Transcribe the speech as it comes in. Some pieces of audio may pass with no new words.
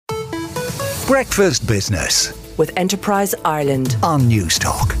Breakfast Business with Enterprise Ireland on News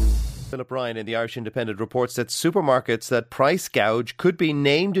Talk. Philip Ryan in the Irish Independent reports that supermarkets that price gouge could be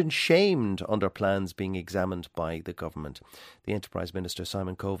named and shamed under plans being examined by the government. The Enterprise Minister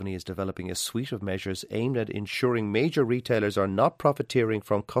Simon Coveney is developing a suite of measures aimed at ensuring major retailers are not profiteering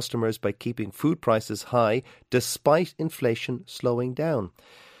from customers by keeping food prices high despite inflation slowing down.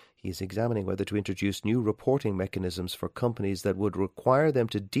 He is examining whether to introduce new reporting mechanisms for companies that would require them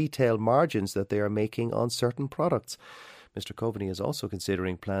to detail margins that they are making on certain products. Mr. Coveney is also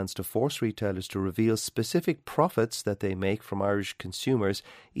considering plans to force retailers to reveal specific profits that they make from Irish consumers,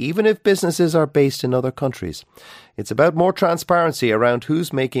 even if businesses are based in other countries. It's about more transparency around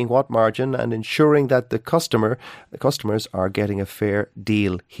who's making what margin and ensuring that the customers are getting a fair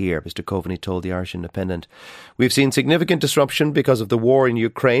deal here, Mr. Coveney told the Irish Independent. We've seen significant disruption because of the war in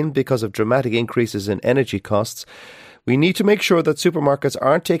Ukraine, because of dramatic increases in energy costs. We need to make sure that supermarkets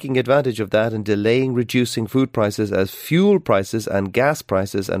aren't taking advantage of that and delaying reducing food prices as fuel prices and gas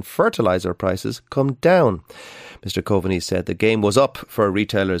prices and fertiliser prices come down. Mr. Coveney said the game was up for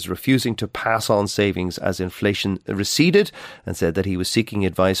retailers refusing to pass on savings as inflation receded, and said that he was seeking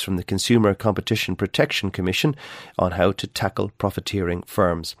advice from the Consumer Competition Protection Commission on how to tackle profiteering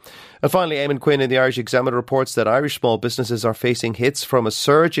firms. And finally, Eamon Quinn in the Irish Examiner reports that Irish small businesses are facing hits from a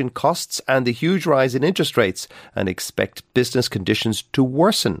surge in costs and the huge rise in interest rates, and expect business conditions to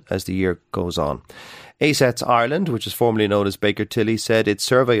worsen as the year goes on. ASETS Ireland, which is formerly known as Baker Tilly, said its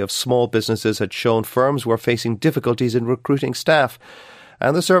survey of small businesses had shown firms were facing difficulties in recruiting staff.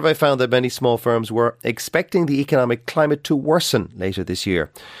 And the survey found that many small firms were expecting the economic climate to worsen later this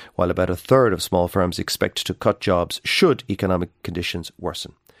year, while about a third of small firms expect to cut jobs should economic conditions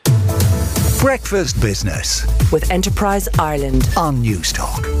worsen. Breakfast Business with Enterprise Ireland on News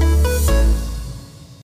Talk.